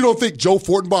Pittsburgh. But you don't think Joe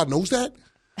Fortenbaugh knows that?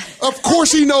 Of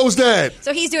course he knows that.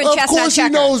 So he's doing chestnut checker. Of course he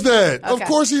knows that. Okay. Of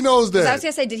course he knows that. I was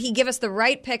going to say, did he give us the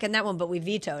right pick in that one, but we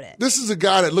vetoed it? This is a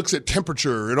guy that looks at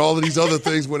temperature and all of these other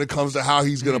things when it comes to how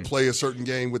he's going to play a certain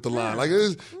game with the line. Like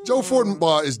Joe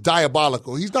Fortenbaugh is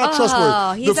diabolical. He's not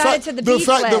trustworthy. He's added to the beef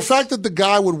list. The fact that the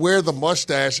guy would wear the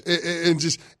mustache and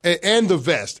the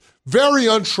vest, very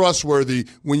untrustworthy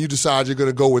when you decide you're going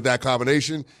to go with that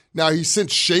combination. Now, he's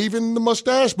since shaven the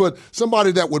mustache, but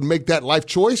somebody that would make that life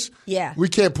choice, we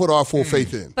can't put our full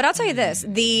faith in. But I'll tell you this,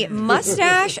 the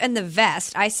mustache and the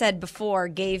vest, I said before,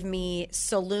 gave me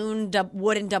saloon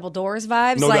wooden double doors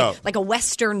vibes, No doubt. like a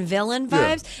Western villain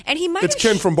vibes. Yeah. And he might It's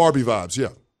Ken from Barbie vibes, yeah.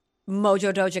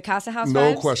 Mojo Doja Casa House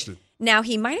No vibes. question. Now,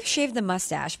 he might have shaved the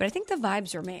mustache, but I think the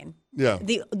vibes remain. Yeah.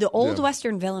 The old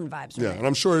Western villain vibes remain. Yeah, and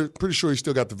I'm pretty sure he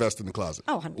still got the vest in the closet.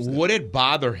 Oh, 100%. Would it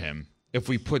bother him if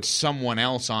we put someone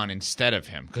else on instead of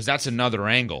him? Because that's another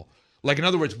angle. Like, in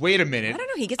other words, wait a minute. I don't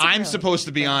know. He gets I'm supposed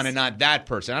to be on and not that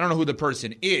person. I don't know who the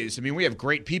person is. I mean, we have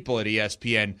great people at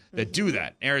ESPN that do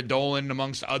that. Aaron Dolan,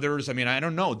 amongst others. I mean, I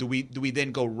don't know. Do we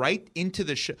then go right into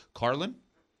the show? Carlin?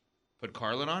 Put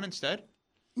Carlin on instead?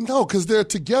 No, because they're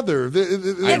together. They're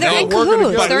in working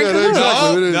cahoots. together. They're in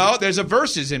cahoots. No, there's a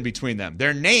versus in between them.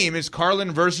 Their name is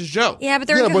Carlin versus Joe. Yeah, but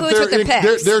they're in cahoots with their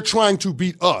picks. They're trying to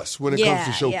beat us when it comes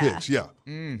to show picks. Yeah.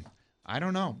 I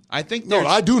don't know. I think No,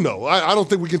 I do know. I don't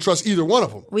think we can trust either one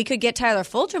of them. We could get Tyler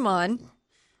Fulgham on.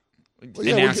 Well,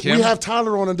 yeah, we have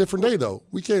Tyler on a different day though.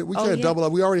 We can't double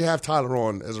up. We already have Tyler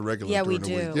on as a regular. Yeah, during we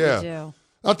the do. week. Yeah. We do.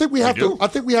 I think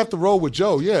we have to roll with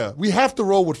Joe. Yeah, we have to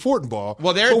roll with Fortenbaugh.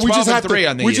 Well, they're but 12-3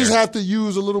 on the We year. just have to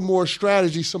use a little more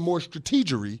strategy, some more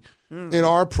strategery in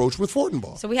our approach with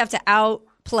Fortenbaugh. So we have to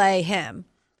outplay him.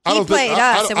 He played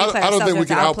us, and we played I don't ourselves. think we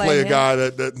can outplay a him. guy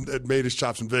that made his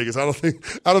chops in Vegas. I don't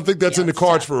think that's in the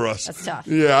cards for us. That's tough.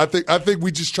 Yeah, I think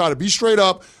we just try to be straight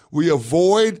up. We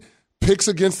avoid picks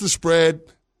against the spread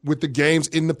with the games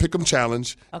in the Pick'em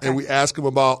Challenge, and we ask them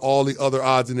about all the other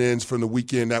odds and ends from the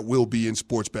weekend that will be in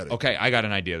sports betting. Okay, I got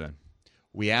an idea then.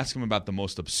 We ask him about the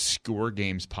most obscure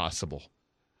games possible.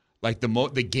 Like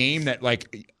the game that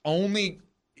only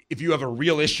if you have a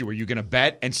real issue where you're going to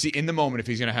bet and see in the moment if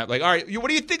he's going to have all right, what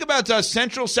do you think about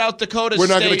Central South Dakota We're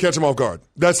State? not going to catch him off guard.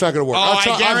 That's not going to work.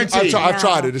 I guarantee. I've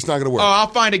tried it. It's not going to work. Oh, I'll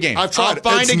find a game. I've tried it.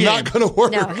 Find it's a game. not going to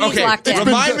work. No, he's locked in.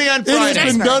 Remind me on Friday. It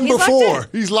has been done He's locked before. in.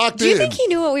 He's locked Do in. you think he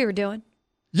knew what we were doing?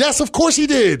 Yes, of course he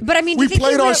did. But I mean, we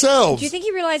played ourselves. Do you think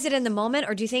he realized it in the moment,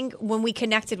 or do you think when we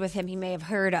connected with him, he may have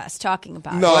heard us talking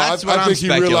about it? No, I that's what I'm think he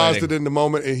realized speculating. it in the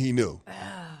moment, and he knew.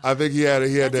 I think he had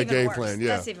that game worse. plan.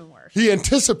 Yeah, That's even worse. He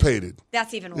anticipated.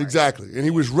 That's even worse. Exactly, and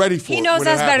he was ready for it. He knows when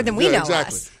it us better happened. than we know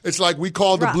exactly. us. It's like we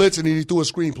called the Rough. blitz, and he threw a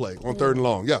screenplay on 3rd and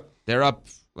long. Yeah. They're up,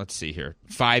 let's see here,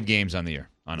 5 games on the year.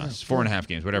 on us. 4.5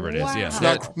 games, whatever it is. Wow.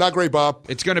 Yeah, It's not great, Bob.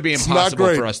 It's going to be It's impossible not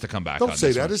great. for us to come back. Don't on say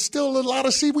this that. one. It's still a lot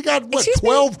of seed. We got, what, Excuse me?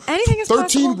 12, Anything is 13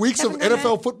 possible. weeks of Haven't done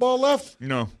NFL that. football left?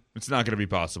 No, it's not going to be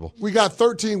possible. We got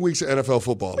 13 weeks of NFL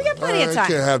football. We got plenty of time.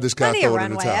 Can't have this guy Plenty of throwing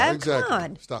in the runway, towel. Ed. Exactly. Come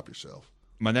on. Stop yourself.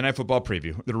 Monday Night Football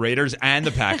preview. The Raiders and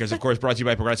the Packers, of course, brought to you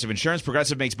by Progressive Insurance.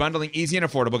 Progressive makes bundling easy and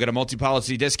affordable. Get a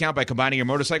multi-policy discount by combining your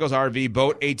motorcycles, RV,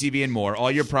 boat, ATV, and more. All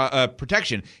your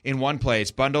protection in one place.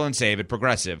 Bundle and save at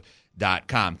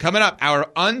Progressive.com. Coming up,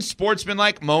 our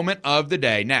unsportsmanlike moment of the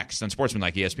day. Next on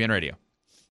Sportsmanlike ESPN Radio.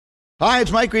 Hi,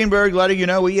 it's Mike Greenberg letting you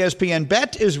know ESPN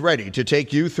Bet is ready to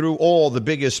take you through all the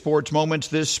biggest sports moments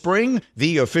this spring.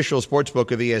 The official sportsbook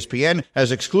of ESPN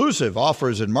has exclusive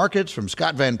offers and markets from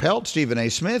Scott Van Pelt, Stephen A.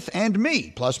 Smith, and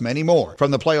me, plus many more. From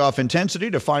the playoff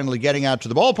intensity to finally getting out to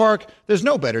the ballpark, there's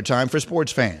no better time for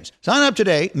sports fans. Sign up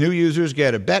today. New users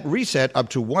get a bet reset up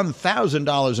to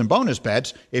 $1,000 in bonus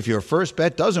bets if your first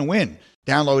bet doesn't win.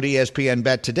 Download ESPN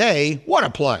Bet today. What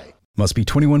a play. Must be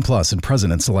 21 plus and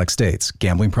present in select states.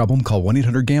 Gambling problem? Call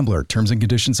 1-800-GAMBLER. Terms and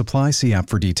conditions apply. See app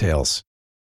for details.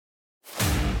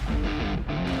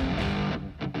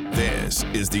 This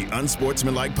is the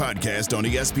Unsportsmanlike Podcast on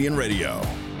ESPN Radio.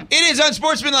 It is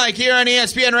Unsportsmanlike here on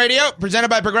ESPN Radio, presented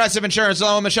by Progressive Insurance.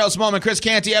 Hello, Michelle Smallman, Chris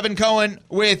Canty, Evan Cohen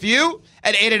with you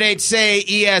at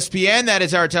 888-SAY-ESPN. That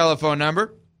is our telephone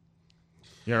number.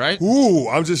 You all right? Ooh,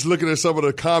 I'm just looking at some of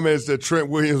the comments that Trent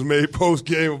Williams made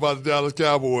post-game about the Dallas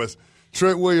Cowboys.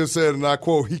 Trent Williams said, and I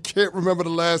quote, he can't remember the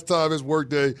last time his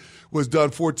workday was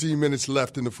done 14 minutes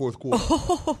left in the fourth quarter.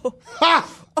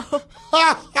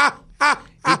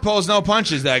 He pulls no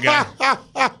punches, that guy.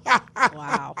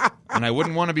 Wow. And I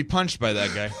wouldn't want to be punched by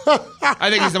that guy. I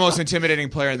think he's the most intimidating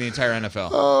player in the entire NFL.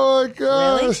 Oh, my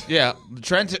gosh. Really? Yeah,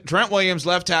 Trent Williams,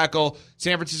 left tackle,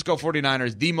 San Francisco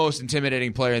 49ers, the most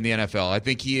intimidating player in the NFL. I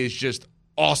think he is just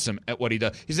awesome at what he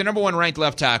does. He's the number one ranked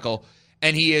left tackle,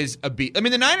 and he is a beast. I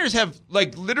mean, the Niners have,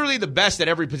 like, literally the best at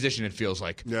every position, it feels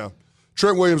like. Yeah.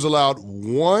 Trent Williams allowed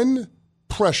one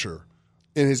pressure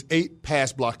in his 8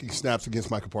 pass blocking snaps against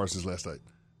Micah Parsons last night.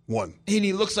 One. And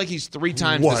he looks like he's 3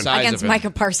 times One. the size Against of him.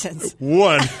 Micah Parsons.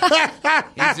 One.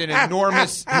 He's an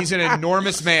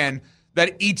enormous man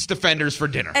that eats defenders for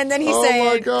dinner. And then he's Oh, my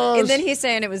saying, gosh. and then he's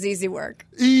saying it was easy work.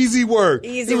 Easy work.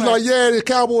 Easy He was work. like, yeah, the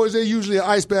Cowboys, they're usually an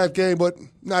ice bath game, but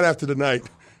not after the night.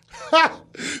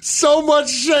 So much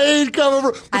shade coming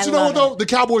from. But I you know what, love though? The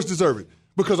Cowboys deserve it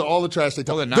because of all the trash they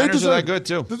talk. the Niners are that good,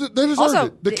 too. They deserve Also,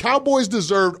 it. The Cowboys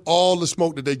deserved all the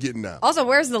smoke that they're getting now. Also,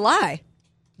 where's the lie?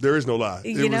 There is no lie.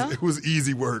 It was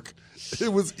easy work.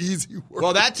 It was easy work.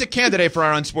 Well, that's a candidate for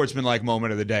our unsportsmanlike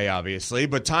moment of the day, obviously.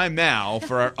 But time now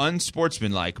for our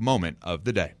unsportsmanlike moment of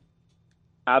the day.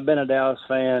 I've been a Dallas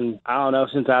fan, I don't know,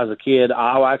 since I was a kid.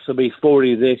 I'll actually be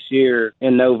 40 this year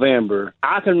in November.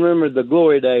 I can remember the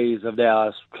glory days of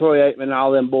Dallas, Troy Aikman and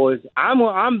all them boys.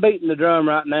 I'm beating the drum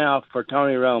right now for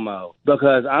Tony Romo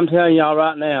because I'm telling y'all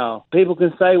right now, people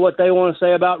can say what they want to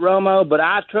say about Romo, but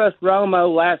I trust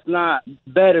Romo last night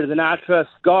better than I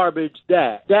trust garbage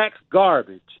Dak. Dak's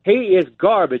garbage. He is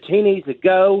garbage. He needs to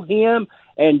go, him,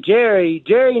 and Jerry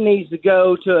needs to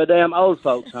go to a damn old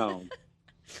folks home.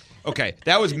 Okay,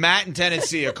 that was Matt in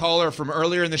Tennessee, a caller from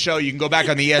earlier in the show. You can go back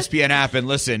on the ESPN app and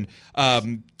listen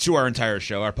to our entire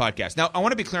show, our podcast. Now, I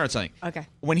want to be clear on something. Okay.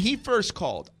 When he first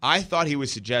called, I thought he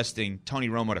was suggesting Tony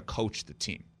Romo to coach the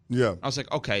team. Yeah. I was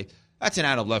like, okay, that's an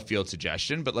out-of-left-field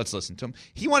suggestion, but let's listen to him.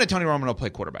 He wanted Tony Romo to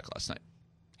play quarterback last night.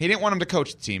 He didn't want him to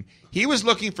coach the team. He was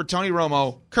looking for Tony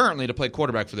Romo currently to play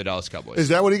quarterback for the Dallas Cowboys. Is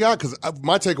that what he got? Because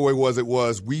my takeaway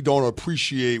was we don't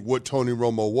appreciate what Tony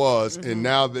Romo was, and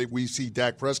now that we see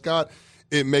Dak Prescott,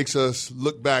 it makes us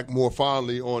look back more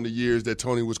fondly on the years that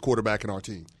Tony was quarterbacking our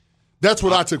team. That's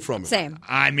what I took from it. Same.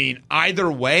 I mean,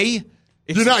 either way,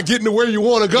 You're not getting to where you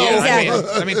want to go. Yeah,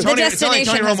 Exactly. I mean, The Tony Romo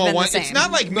destination has been the same. It's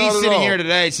not like me Not at sitting all. here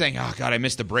today saying, "Oh God, I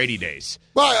missed the Brady days."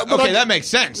 But Okay, that makes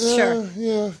sense. Sure.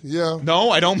 Yeah. No,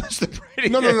 I don't miss the Brady.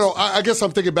 No. days. I guess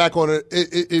I'm thinking back on it.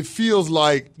 It feels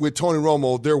like with Tony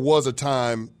Romo, there was a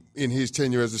time in his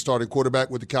tenure as the starting quarterback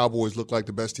where the Cowboys looked like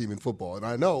the best team in football. And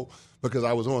I know because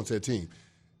I was on said team.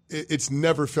 It's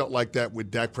never felt like that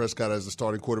with Dak Prescott as the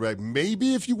starting quarterback.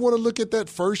 Maybe if you want to look at that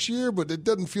first year, but it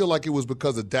doesn't feel like it was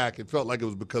because of Dak. It felt like it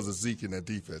was because of Zeke in that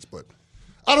defense. But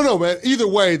I don't know, man. Either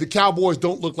way, the Cowboys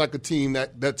don't look like a team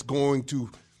that's going to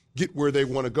get where they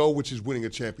want to go, which is winning a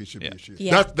championship this year.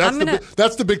 Yeah.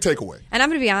 That's the big takeaway. And I'm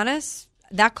going to be honest,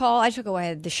 that call, I took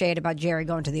away the shade about Jerry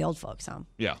going to the old folks home.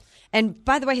 Yeah. And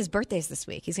by the way, his birthday's this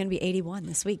week. He's going to be 81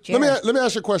 this week, Jerry. Let me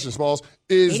ask you a question, Smalls.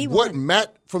 Is 81. what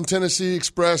Matt from Tennessee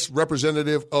expressed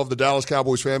representative of the Dallas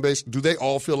Cowboys fan base? Do they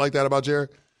all feel like that about Jerry?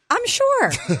 I'm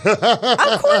sure.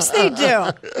 Of course they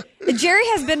do. Jerry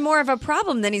has been more of a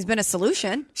problem than he's been a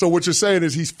solution. So what you're saying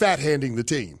is he's fat-handing the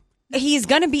team. He's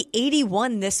going to be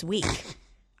 81 this week.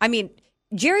 I mean,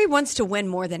 Jerry wants to win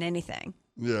more than anything.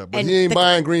 Yeah, but he ain't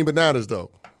buying green bananas,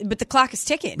 though. But the clock is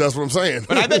ticking. That's what I'm saying.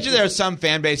 But I bet you there are some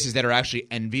fan bases that are actually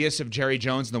envious of Jerry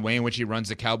Jones and the way in which he runs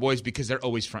the Cowboys because they're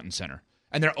always front and center.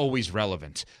 And they're always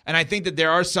relevant. And I think that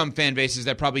there are some fan bases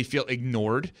that probably feel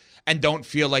ignored and don't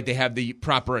feel like they have the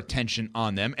proper attention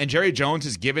on them. And Jerry Jones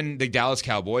has given the Dallas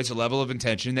Cowboys a level of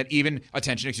attention that even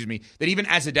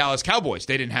as the Dallas Cowboys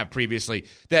they didn't have previously.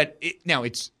 Now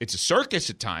it's a circus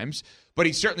at times, but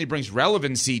he certainly brings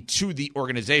relevancy to the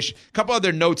organization. A couple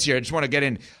other notes here I just want to get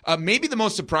in. Maybe the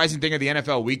most surprising thing of the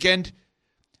NFL weekend,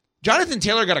 Jonathan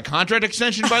Taylor got a contract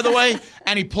extension, by the way,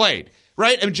 and he played.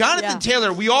 Right? And Jonathan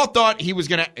Taylor, we all thought he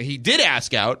did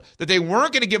ask out that they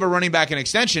weren't going to give a running back an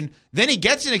extension. Then he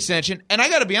gets an extension. And I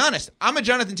got to be honest, I'm a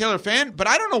Jonathan Taylor fan, but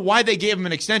I don't know why they gave him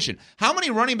an extension. How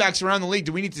many running backs around the league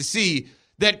do we need to see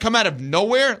that come out of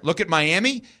nowhere, look at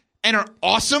Miami, and are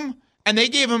awesome? And they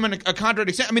gave him a contract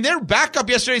extension. I mean, their backup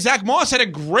yesterday, Zach Moss, had a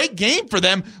great game for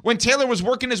them when Taylor was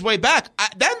working his way back.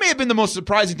 That may have been the most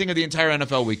surprising thing of the entire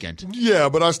NFL weekend. Yeah,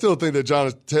 but I still think that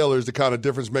Jonathan Taylor is the kind of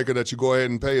difference maker that you go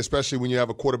ahead and pay, especially when you have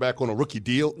a quarterback on a rookie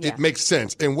deal. Yeah. It makes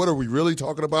sense. And what are we really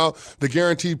talking about? The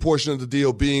guaranteed portion of the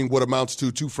deal being what amounts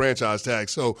to 2 franchise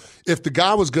tags. So if the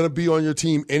guy was going to be on your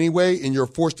team anyway and you're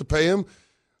forced to pay him,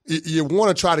 you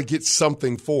want to try to get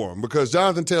something for him because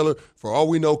Jonathan Taylor, for all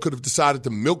we know, could have decided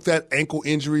to milk that ankle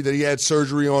injury that he had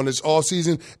surgery on this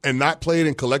offseason and not played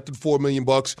and collected $4 million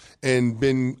and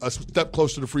been a step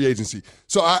closer to free agency.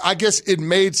 So I guess it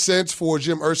made sense for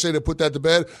Jim Irsay to put that to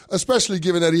bed, especially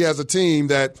given that he has a team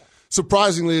that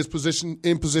surprisingly is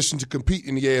in position to compete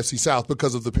in the AFC South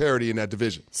because of the parity in that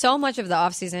division. So much of the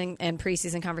offseason and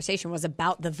preseason conversation was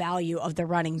about the value of the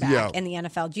running back in the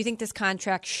NFL. Do you think this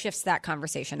contract shifts that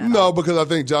conversation at all? No, because I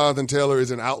think Jonathan Taylor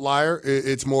is an outlier.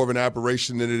 It's more of an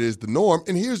aberration than it is the norm.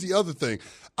 And here's the other thing.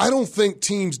 I don't think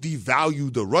teams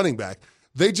devalue the running back.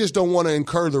 They just don't want to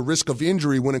incur the risk of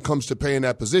injury when it comes to paying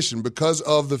that position because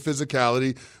of the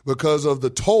physicality, because of the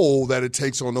toll that it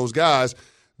takes on those guys.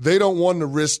 They don't want the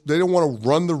risk. They don't want to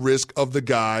run the risk of the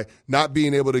guy not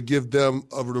being able to give them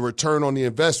a return on the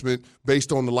investment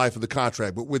based on the life of the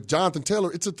contract. But with Jonathan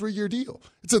Taylor, it's a 3-year deal.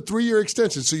 It's a 3-year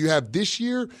extension. So you have this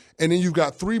year, and then you've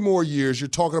got 3 more years. You're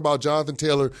talking about Jonathan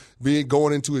Taylor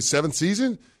going into his 7th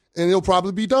season, and he'll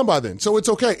probably be done by then. So it's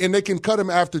okay, and they can cut him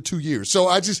after 2 years. So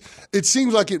it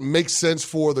seems like it makes sense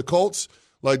for the Colts.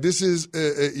 Like this is,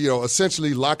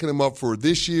 essentially locking him up for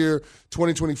this year,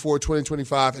 2024,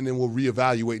 2025, and then we'll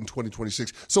reevaluate in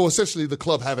 2026. So essentially the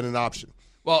club having an option.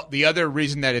 Well, the other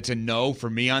reason that it's a no for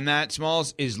me on that,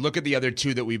 Smalls, is look at the other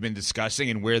 2 that we've been discussing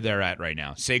and where they're at right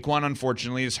now. Saquon,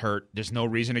 unfortunately, is hurt. There's no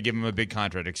reason to give him a big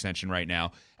contract extension right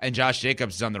now. And Josh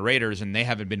Jacobs is on the Raiders, and they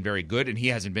haven't been very good, and he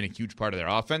hasn't been a huge part of their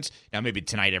offense. Now, maybe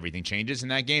tonight everything changes in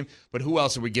that game, but who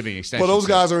else are we giving extensions to? Well, those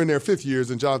guys are in their 5th years,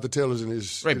 and Jonathan Taylor's in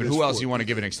his right, but who else 4th. do you want to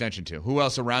give an extension to? Who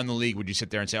else around the league would you sit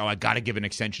there and say, I got to give an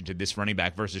extension to this running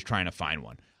back versus trying to find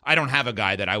one? I don't have a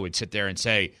guy that I would sit there and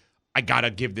say, I got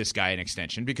to give this guy an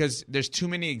extension because there's too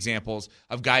many examples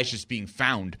of guys just being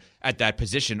found at that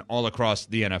position all across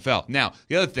the NFL. Now,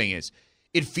 the other thing is,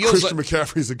 it feels Christian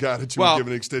McCaffrey's a guy that you would give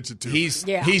an extension to. He's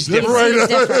different. He's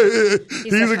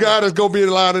He's a guy that's going to be in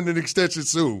line in an extension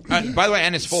soon. By the way,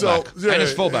 and his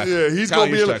fullback. Yeah, he's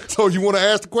going to be so you want to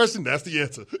ask the question? That's the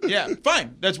answer. Yeah,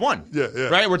 fine. That's one. Yeah.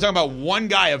 Right? We're talking about one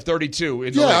guy of 32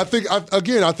 in the league. I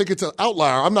think it's an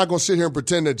outlier. I'm not going to sit here and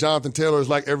pretend that Jonathan Taylor is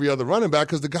like every other running back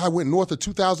because the guy went north of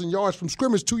 2,000 yards from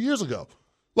scrimmage 2 years ago.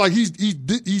 Like he's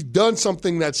done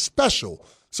something that's special.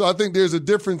 So I think there's a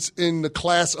difference in the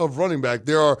class of running back.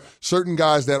 There are certain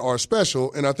guys that are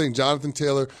special, and I think Jonathan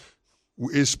Taylor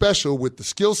is special with the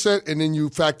skill set, and then you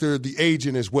factor the age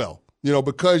in as well.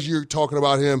 Because you're talking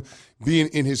about him being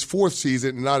in his 4th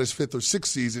season and not his 5th or 6th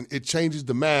season, it changes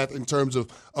the math in terms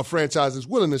of a franchise's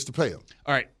willingness to pay him.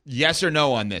 All right, yes or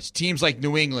no on this? Teams like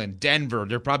New England, Denver,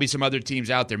 there are probably some other teams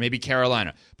out there, maybe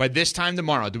Carolina. By this time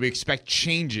tomorrow, do we expect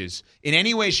changes in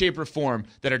any way, shape, or form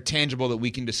that are tangible that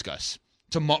we can discuss?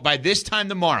 By this time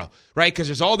tomorrow, right? Because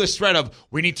there's all this threat of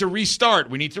we need to restart,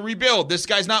 we need to rebuild. This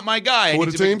guy's not my guy. What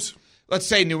are the teams? Let's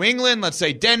say New England, let's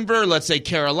say Denver, let's say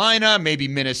Carolina, maybe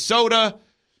Minnesota.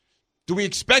 Do we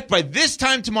expect by this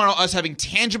time tomorrow us having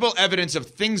tangible evidence of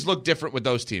things look different with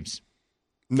those teams?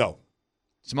 No.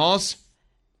 Smalls?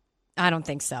 I don't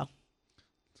think so.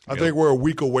 I think we're a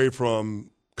week away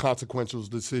from consequential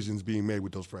decisions being made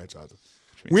with those franchises.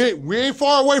 We ain't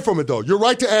far away from it, though. You're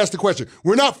right to ask the question.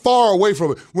 We're not far away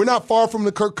from it. We're not far from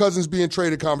the Kirk Cousins being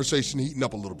traded conversation heating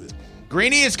up a little bit.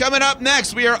 Greeny is coming up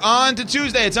next. We are on to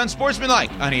Tuesday. It's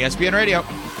Unsportsmanlike on ESPN Radio.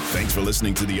 Thanks for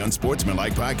listening to the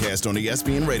Unsportsmanlike podcast on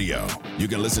ESPN Radio. You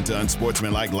can listen to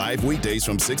Unsportsmanlike live weekdays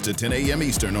from 6 to 10 a.m.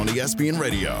 Eastern on ESPN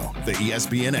Radio, the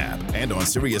ESPN app, and on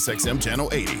SiriusXM Channel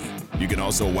 80. You can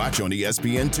also watch on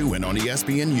ESPN2 and on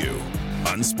ESPNU.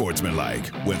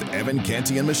 Unsportsmanlike with Evan,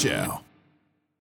 Canty, and Michelle.